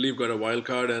 I believe, got a wild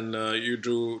card, and you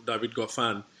drew David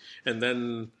Goffin, and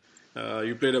then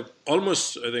you played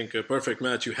almost, I think, a perfect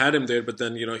match. You had him there, but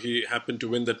then, he happened to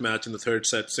win that match in the third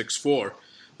set, 6-4.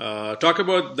 Talk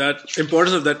about that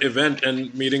importance of that event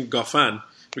and meeting Goffin,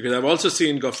 because I've also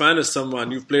seen Goffin as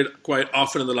someone you've played quite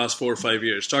often in the last 4 or 5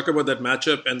 years. Talk about that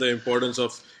matchup and the importance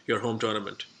of your home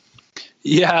tournament.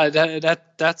 Yeah,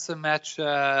 that's a match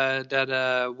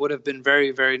that would have been very,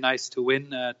 very nice to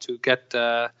win, to get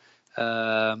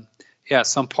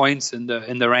some points in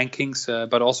the rankings,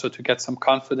 but also to get some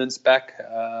confidence back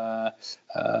that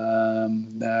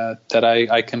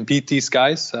I can beat these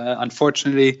guys.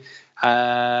 Unfortunately,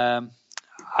 I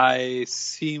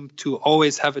seem to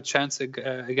always have a chance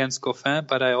against Goffin,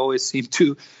 but I always seem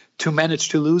to manage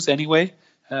to lose anyway.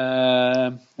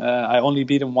 I only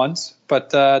beat him once, but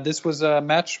this was a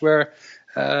match where,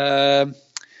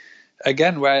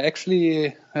 again, where I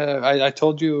actually, I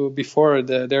told you before,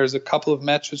 there's a couple of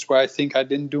matches where I think I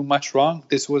didn't do much wrong.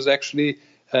 This was actually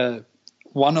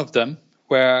one of them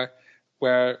where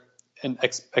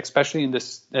especially in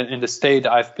the state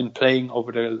I've been playing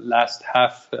over the last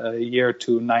half year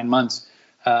to 9 months,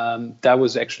 that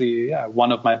was actually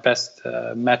one of my best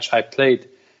match I played.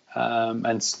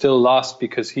 And still lost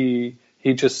because he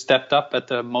just stepped up at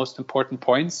the most important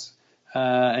points,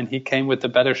 and he came with the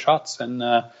better shots, and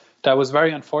that was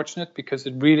very unfortunate because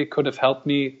it really could have helped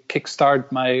me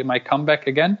kickstart my comeback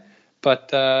again. But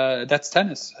that's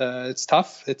tennis. It's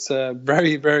tough. It's a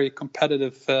very, very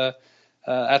competitive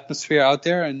atmosphere out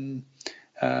there, and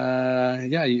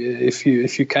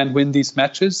if you can't win these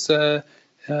matches,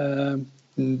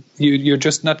 you're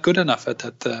just not good enough at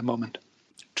that moment.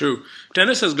 True.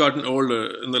 Tennis has gotten older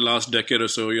in the last decade or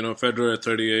so. Federer at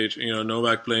 38,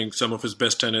 Novak playing some of his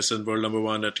best tennis and world number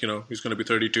one at, he's going to be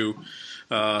 32.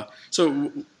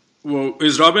 So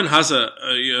is Robin Haase,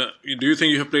 do you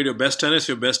think you have played your best tennis?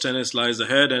 Your best tennis lies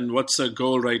ahead. And what's the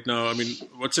goal right now? I mean,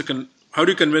 how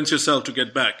do you convince yourself to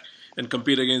get back and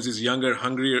compete against these younger,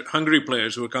 hungry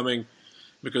players who are coming?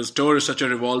 Because tour is such a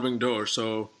revolving door.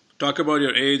 So talk about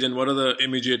your age and what are the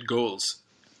immediate goals?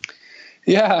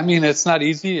 Yeah, I mean, it's not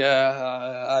easy.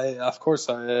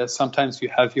 Sometimes you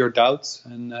have your doubts.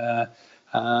 And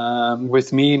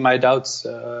with me, my doubts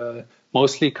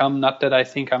mostly come, not that I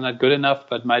think I'm not good enough,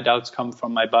 but my doubts come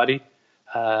from my body.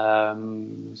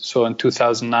 So in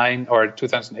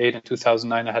 2008 and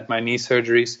 2009, I had my knee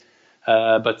surgeries.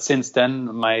 But since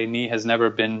then, my knee has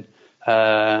never been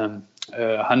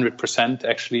 100%,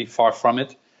 actually, far from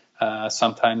it.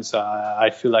 Sometimes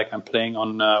I feel like I'm playing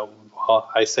on...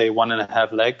 I say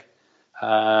 1.5 leg.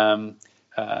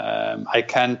 I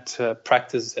can't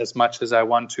practice as much as I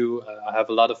want to. I have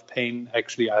a lot of pain.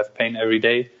 Actually, I have pain every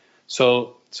day.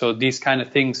 So these kind of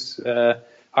things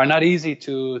are not easy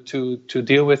to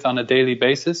deal with on a daily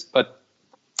basis. But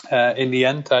in the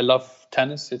end, I love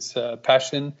tennis. It's a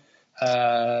passion.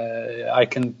 I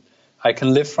can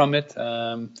live from it.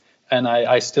 And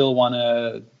I still want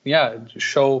to,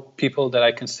 show people that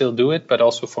I can still do it, but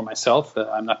also for myself.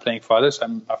 I'm not playing for others.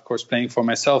 I'm, of course, playing for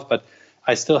myself, but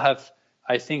I still have,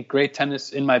 I think, great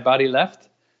tennis in my body left.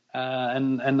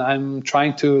 And I'm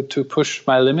trying to push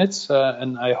my limits,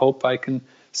 and I hope I can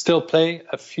still play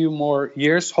a few more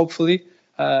years, hopefully.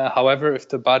 However, if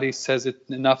the body says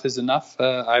enough is enough,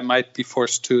 I might be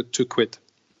forced to quit.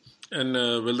 And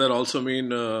will that also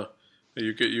mean...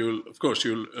 You'll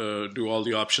do all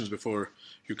the options before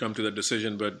you come to that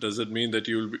decision, but does it mean that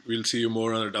we'll see you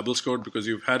more on a doubles court, because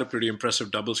you've had a pretty impressive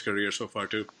doubles career so far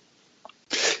too?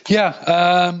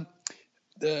 Yeah,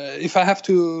 if I have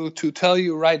to tell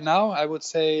you right now, I would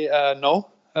say no,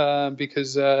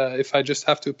 because if I just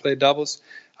have to play doubles,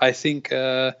 I think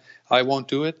I won't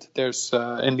do it. There's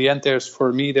in the end, there's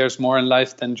more in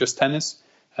life than just tennis.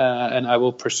 And I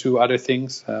will pursue other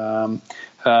things. But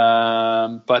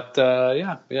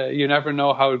you never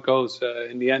know how it goes.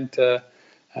 In the end, I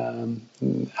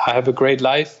have a great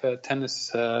life.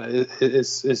 Tennis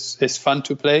is fun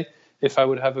to play. If I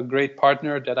would have a great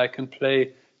partner that I can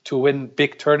play win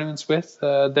big tournaments with,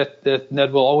 that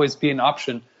will always be an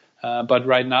option. But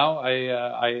right now,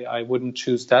 I wouldn't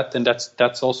choose that, and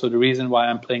that's also the reason why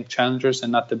I'm playing challengers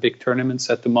and not the big tournaments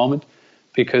at the moment,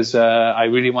 because I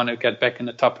really want to get back in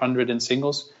the top 100 in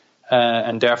singles,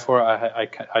 and therefore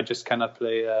I just cannot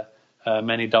play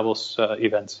many doubles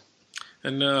events.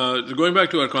 And going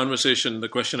back to our conversation, the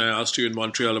question I asked you in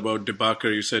Montreal about De Backer,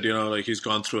 you said, like he's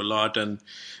gone through a lot and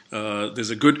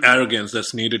there's a good arrogance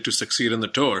that's needed to succeed in the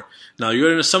tour. Now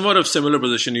you're in a somewhat of similar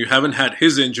position. You haven't had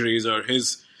his injuries or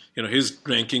his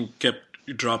ranking kept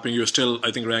dropping. You're still, I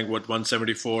think, ranked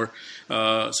 174.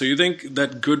 So you think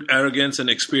that good arrogance and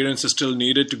experience is still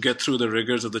needed to get through the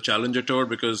rigors of the Challenger Tour?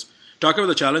 Because talk about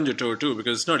the Challenger Tour too,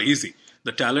 because it's not easy.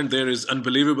 The talent there is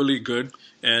unbelievably good,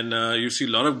 and you see a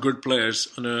lot of good players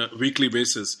on a weekly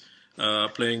basis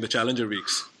playing the Challenger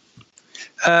weeks.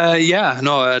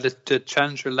 The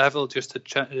Challenger level, just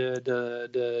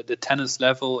the tennis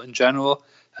level in general,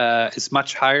 is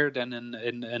much higher than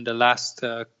in the last.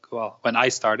 When I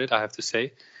started, I have to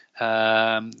say.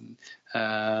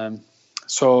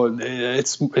 So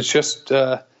it's just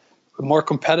more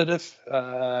competitive.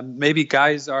 Maybe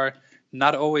guys are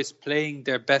not always playing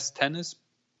their best tennis,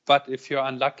 but if you're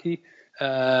unlucky,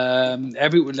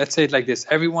 let's say it like this: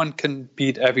 everyone can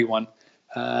beat everyone.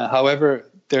 However,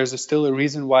 there's still a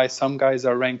reason why some guys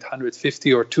are ranked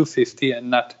 150 or 250 and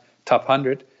not top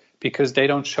 100, because they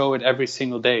don't show it every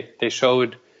single day. They show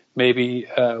it maybe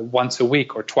once a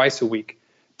week or twice a week.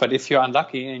 But if you're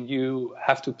unlucky and you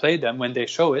have to play them when they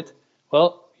show it,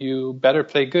 well, you better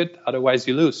play good, otherwise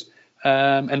you lose.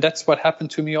 And that's what happened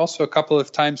to me also a couple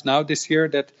of times now this year,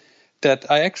 that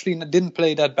I actually didn't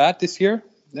play that bad this year,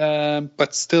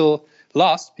 but still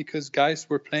lost because guys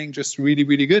were playing just really,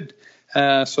 really good.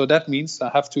 So that means I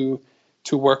have to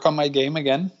work on my game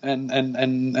again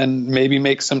and maybe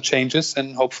make some changes,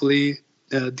 and hopefully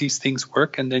these things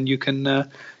work, and then you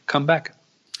can come back.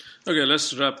 Okay,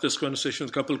 let's wrap this conversation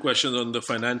with a couple of questions on the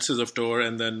finances of tour,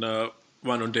 and then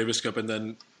one on Davis Cup, and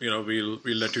then we'll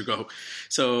let you go.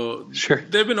 So sure.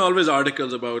 There've been always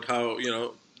articles about how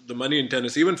the money in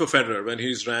tennis, even for Federer, when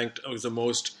he's ranked as the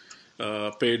most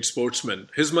paid sportsman,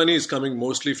 his money is coming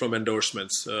mostly from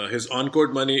endorsements. His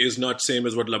on-court money is not same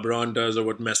as what LeBron does or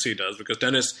what Messi does, because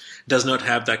tennis does not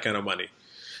have that kind of money.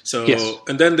 So, yes.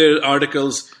 And then there are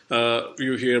articles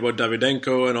you hear about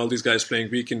Davydenko and all these guys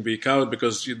playing week in, week out,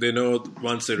 because they know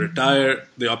once they retire,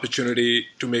 the opportunity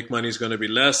to make money is going to be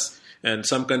less. And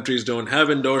some countries don't have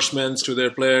endorsements to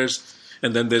their players.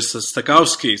 And then there's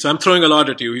Stakowski. So I'm throwing a lot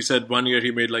at you. He said 1 year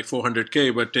he made like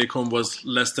 400K, but take home was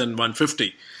less than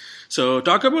 150. So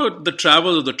talk about the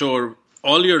travel of the tour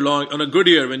all year long. On a good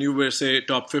year, when you were, say,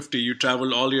 top 50, you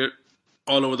travel all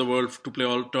over the world to play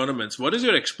all tournaments. What is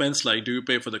your expense like? Do you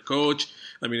pay for the coach?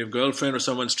 I mean, if girlfriend or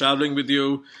someone's traveling with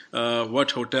you, what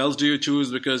hotels do you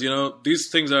choose? Because, these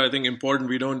things are, I think, important.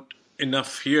 We don't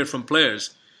enough hear from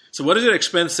players. So what is your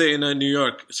expense, say, in a New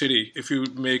York City if you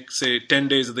make, say, 10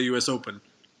 days at the U.S. Open?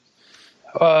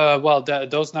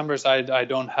 Those numbers I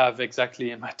don't have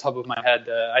exactly in my top of my head.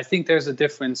 I think there's a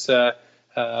difference. I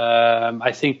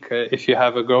think if you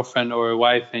have a girlfriend or a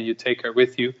wife and you take her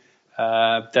with you,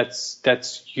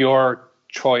 that's your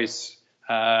choice.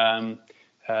 That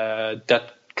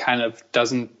kind of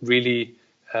doesn't really.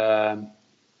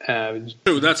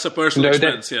 True, that's a personal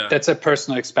expense. Yeah, that's a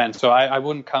personal expense. So I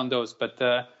wouldn't count those.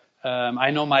 But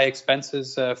I know my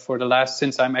expenses for the last,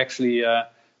 since I'm actually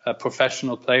a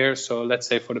professional player. So let's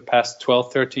say for the past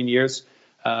 12, 13 years,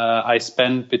 I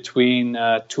spend between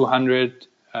 200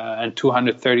 and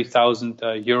 230,000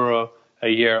 euro a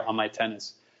year on my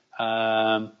tennis.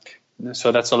 So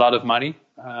that's a lot of money.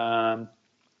 I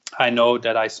know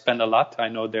that I spend a lot. I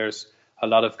know there's a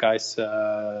lot of guys,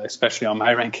 especially on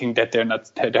my ranking, that they're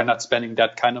not spending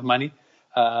that kind of money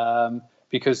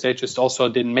because they just also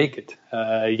didn't make it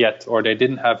yet, or they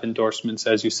didn't have endorsements,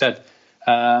 as you said.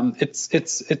 It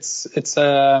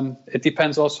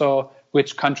depends also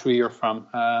which country you're from.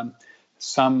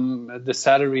 The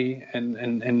salary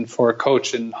in for a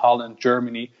coach in Holland,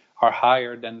 Germany, are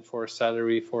higher than for a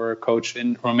salary for a coach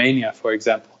in Romania, for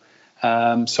example.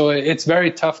 So it's very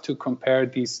tough to compare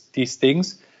these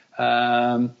things.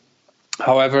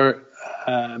 However,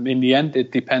 in the end,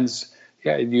 it depends.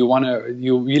 Yeah, you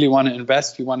really want to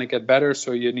invest. You want to get better.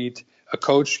 So you need a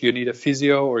coach, you need a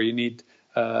physio, or you need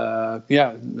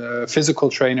a physical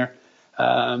trainer.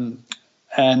 And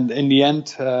in the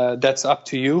end, that's up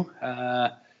to you.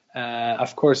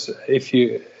 Of course, if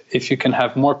you can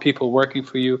have more people working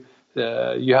for you,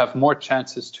 you have more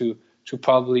chances to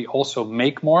probably also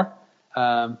make more.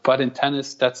 But in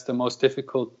tennis, that's the most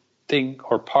difficult thing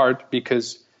or part,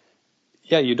 because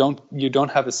you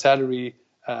don't have a salary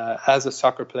as a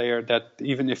soccer player that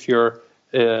even if you're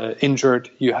injured,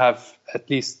 you have at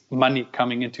least money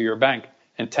coming into your bank.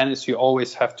 In tennis, you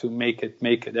always have to make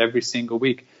it every single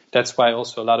week. That's why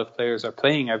also a lot of players are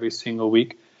playing every single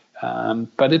week.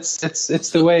 But it's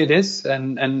the way it is,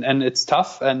 and it's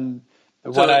tough. And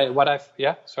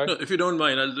if you don't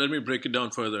mind, let me break it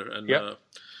down further. And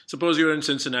suppose you're in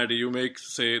Cincinnati, you make,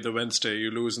 say, the Wednesday,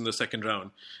 you lose in the second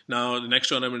round. Now the next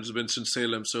tournament is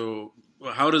Winston-Salem. So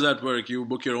how does that work? You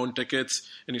book your own tickets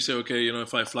and you say, okay,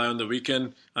 if I fly on the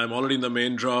weekend, I'm already in the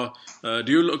main draw. Do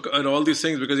you look at all these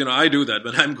things? Because, I do that.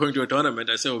 When I'm going to a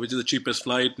tournament, I say, which is the cheapest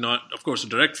flight? Not, of course, a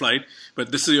direct flight,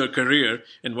 but this is your career.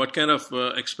 And what kind of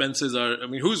expenses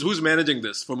who's managing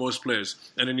this for most players?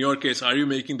 And in your case, are you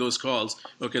making those calls?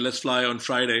 Okay, let's fly on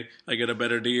Friday. I get a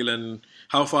better deal. And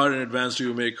how far in advance do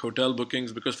you make hotel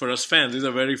bookings? Because for us fans, these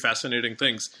are very fascinating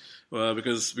things.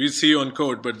 Because we see you on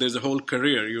court, but there's a whole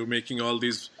career. You're making all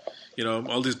these,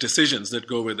 all these decisions that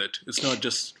go with it. It's not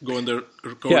just go on the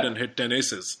court and hit 10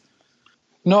 aces.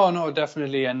 No,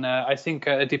 definitely. And I think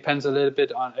it depends a little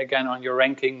bit on your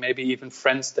ranking, maybe even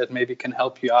friends that maybe can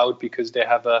help you out because they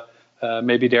have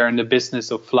maybe they're in the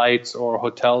business of flights or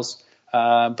hotels.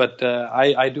 But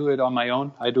I do it on my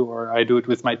own. I do it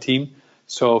with my team.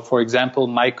 So, for example,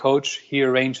 my coach, he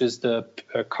arranges the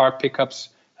car pickups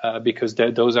because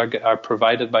those are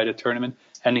provided by the tournament,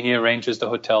 and he arranges the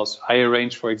hotels. I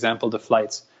arrange, for example, the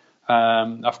flights.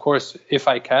 Of course, if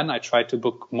I can, I try to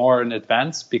book more in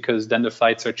advance because then the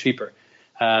flights are cheaper.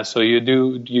 So you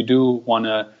do want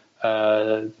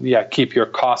to keep your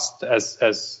cost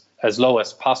as low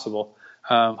as possible.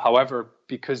 However,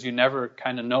 because you never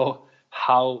kind of know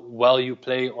how well you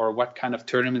play or what kind of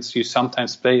tournaments you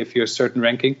sometimes play, if you're a certain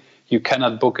ranking, you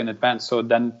cannot book in advance. So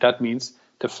then that means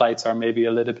the flights are maybe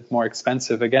a little bit more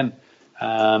expensive again.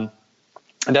 And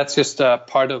that's just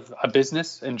part of a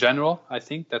business in general. I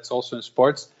think that's also in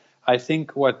sports. I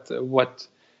think what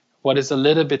is a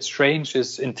little bit strange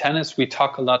is in tennis, we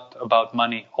talk a lot about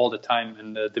money all the time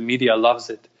and the media loves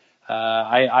it.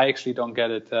 I actually don't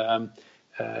get it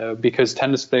because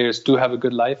tennis players do have a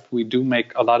good life. We do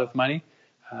make a lot of money.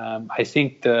 I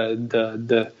think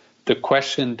the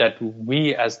question that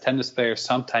we as tennis players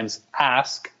sometimes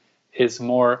ask is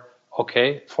more,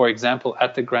 okay, for example,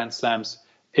 at the Grand Slams,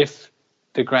 if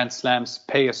the Grand Slams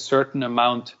pay a certain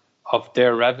amount of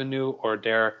their revenue or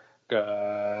their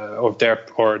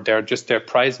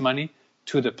prize money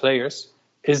to the players,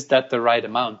 is that the right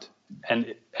amount?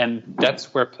 And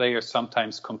that's where players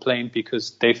sometimes complain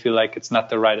because they feel like it's not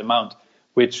the right amount,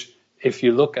 which if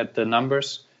you look at the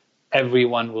numbers,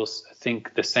 everyone will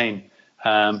think the same.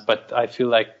 But I feel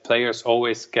like players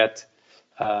always get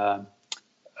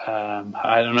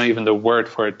I don't know even the word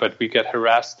for it, but we get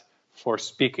harassed for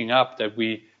speaking up that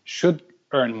we should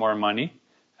earn more money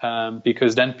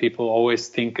because then people always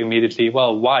think immediately,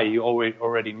 well, why? You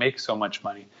already make so much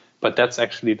money. But that's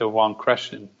actually the wrong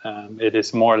question. It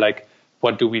is more like,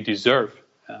 what do we deserve?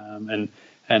 And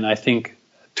I think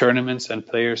tournaments and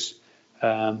players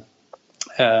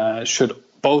should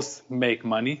both make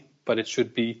money, but it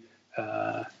should be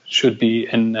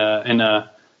in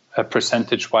a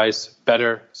percentage-wise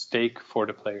better stake for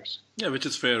the players. Yeah, which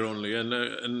is fair only. And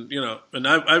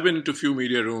I've been into a few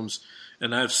media rooms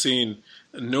and I've seen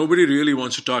nobody really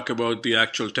wants to talk about the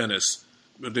actual tennis.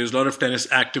 But there's a lot of tennis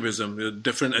activism,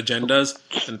 different agendas,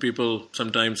 and people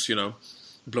sometimes,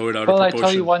 blow it out of proportion. Well, I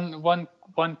tell you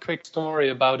one quick story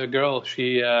about a girl.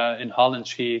 She in Holland,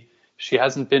 she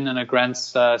hasn't been in a Grand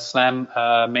Slam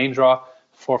main draw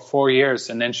for 4 years,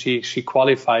 and then she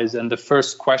qualifies, and the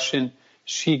first question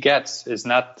she gets is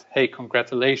not, hey,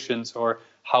 congratulations, or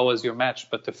how was your match?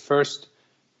 But the first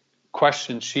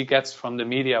question she gets from the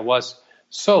media was,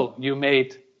 so you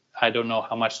made, I don't know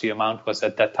how much the amount was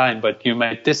at that time, but you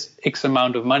made this X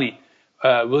amount of money.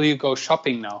 Will you go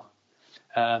shopping now?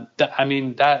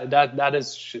 That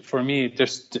is, for me,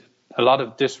 just a lot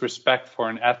of disrespect for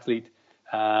an athlete.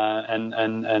 And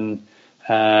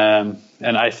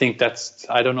I think that's,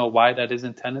 I don't know why that is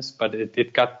in tennis, but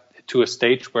it got to a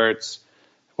stage where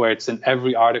it's in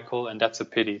every article, and that's a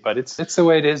pity. But it's the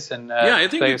way it is, and I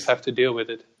think players have to deal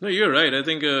with it. No, you're right. I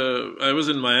think I was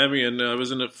in Miami, and I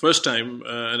was in the first time,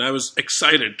 and I was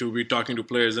excited to be talking to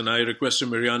players, and I requested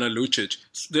Mirjana Lucic.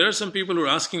 There are some people who are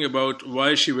asking about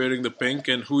why is she wearing the pink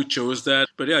and who chose that.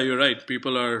 But yeah, you're right.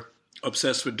 People are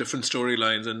obsessed with different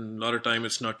storylines, and a lot of time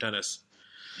it's not tennis.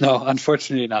 No,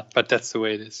 unfortunately not, but that's the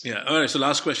way it is. Yeah. All right, so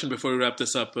last question before we wrap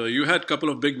this up. You had a couple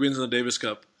of big wins in the Davis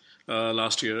Cup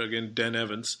last year against Dan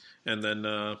Evans, and then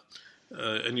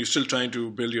and you're still trying to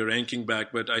build your ranking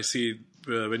back, but I see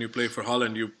when you play for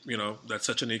Holland, you know that's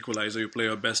such an equalizer. You play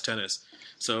your best tennis.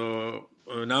 So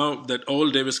now that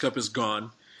old Davis Cup is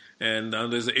gone, and now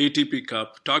there's the ATP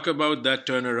Cup. Talk about that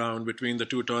turnaround between the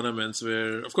two tournaments,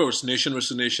 where of course nation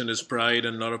versus nation is pride,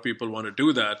 and a lot of people want to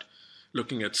do that,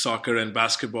 looking at soccer and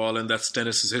basketball, and that's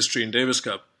tennis's history in Davis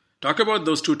Cup. Talk about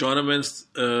those two tournaments.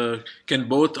 Can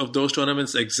both of those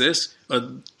tournaments exist? Or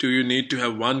do you need to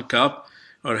have one cup?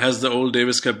 Or has the old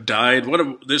Davis Cup died?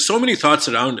 There's so many thoughts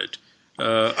around it.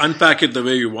 Unpack it the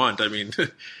way you want. I mean,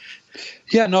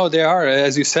 yeah, no, there are.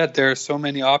 As you said, there are so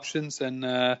many options, and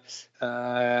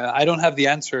I don't have the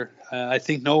answer. I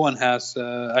think no one has.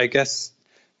 I guess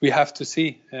we have to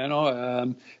see.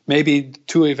 Maybe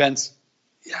two events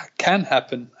can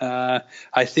happen.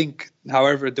 I think,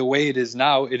 however, the way it is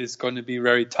now, it is going to be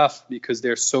very tough because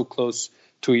they're so close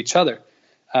to each other.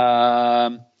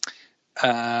 In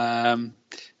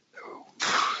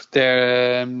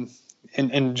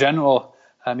general,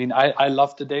 I mean, I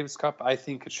love the Davis Cup. I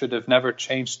think it should have never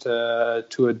changed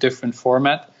to a different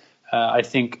format. I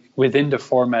think within the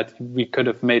format we could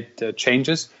have made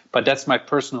changes, but that's my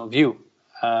personal view.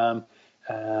 Then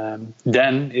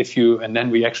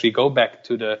we actually go back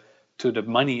to the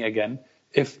money again.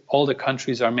 If all the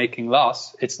countries are making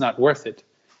loss, it's not worth it.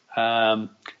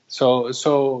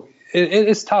 So it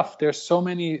is tough. There's so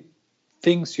many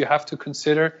things you have to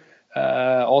consider.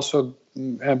 Also,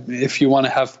 if you want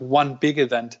to have one big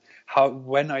event,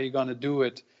 when are you going to do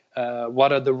it?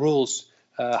 What are the rules?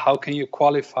 How can you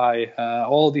qualify?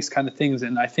 All these kind of things.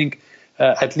 And I think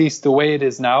at least the way it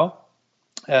is now,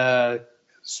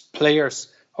 players,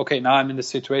 okay, now I'm in the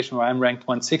situation where I'm ranked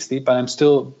 160, but I'm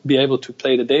still be able to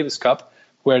play the Davis Cup,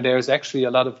 where there's actually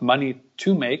a lot of money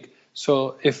to make.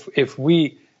 So if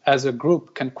we as a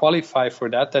group can qualify for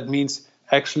that, that means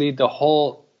actually the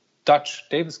whole Dutch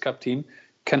Davis Cup team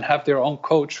can have their own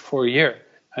coach for a year.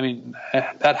 I mean,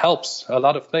 that helps a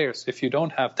lot of players. If you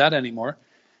don't have that anymore,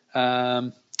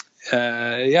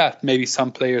 maybe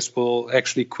some players will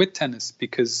actually quit tennis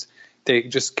because they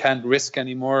just can't risk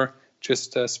anymore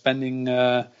just spending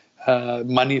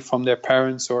money from their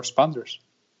parents or sponsors.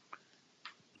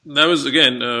 That was,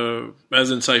 again, as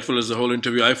insightful as the whole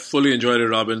interview. I fully enjoyed it,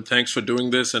 Robin. Thanks for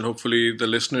doing this, and hopefully the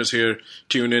listeners here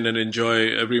tune in and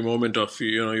enjoy every moment of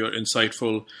your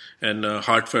insightful and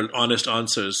heartfelt, honest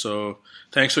answers. So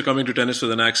thanks for coming to Tennis with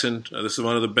an Accent. This is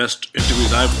one of the best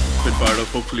interviews I've been part of.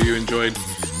 Hopefully you enjoyed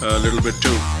a little bit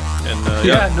too. And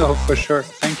no, for sure.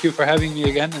 Thank you for having me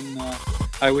again, and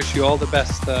I wish you all the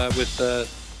best with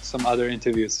some other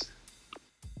interviews.